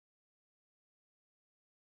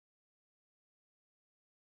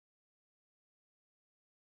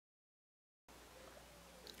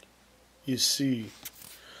You see,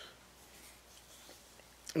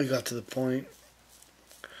 we got to the point.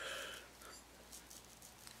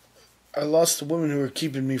 I lost the women who were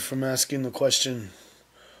keeping me from asking the question,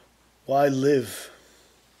 why live?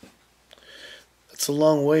 That's a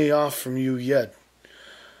long way off from you yet.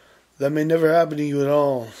 That may never happen to you at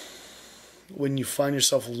all. When you find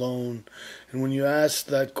yourself alone, and when you ask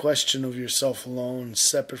that question of yourself alone,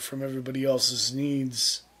 separate from everybody else's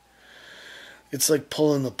needs, it's like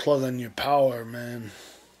pulling the plug on your power, man.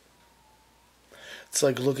 It's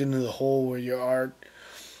like looking into the hole where your art,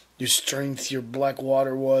 your strength, your black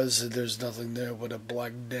water was, and there's nothing there but a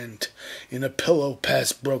black dent in a pillow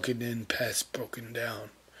past broken in, past broken down.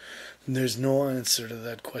 And there's no answer to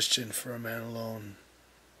that question for a man alone.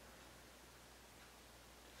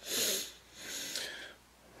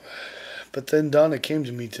 But then Donna came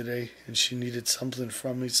to me today, and she needed something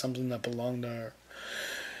from me, something that belonged to her.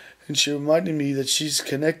 And she reminded me that she's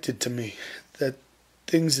connected to me, that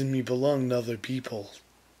things in me belong to other people,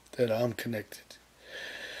 that I'm connected.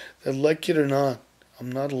 That like it or not,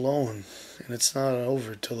 I'm not alone, and it's not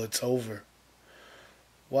over till it's over.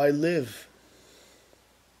 Why live?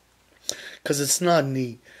 Because it's not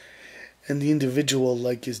neat, and the individual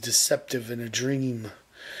like is deceptive and a dream.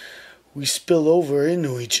 We spill over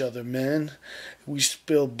into each other, man. We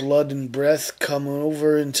spill blood and breath coming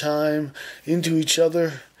over in time into each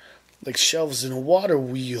other like shelves in a water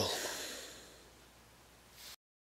wheel.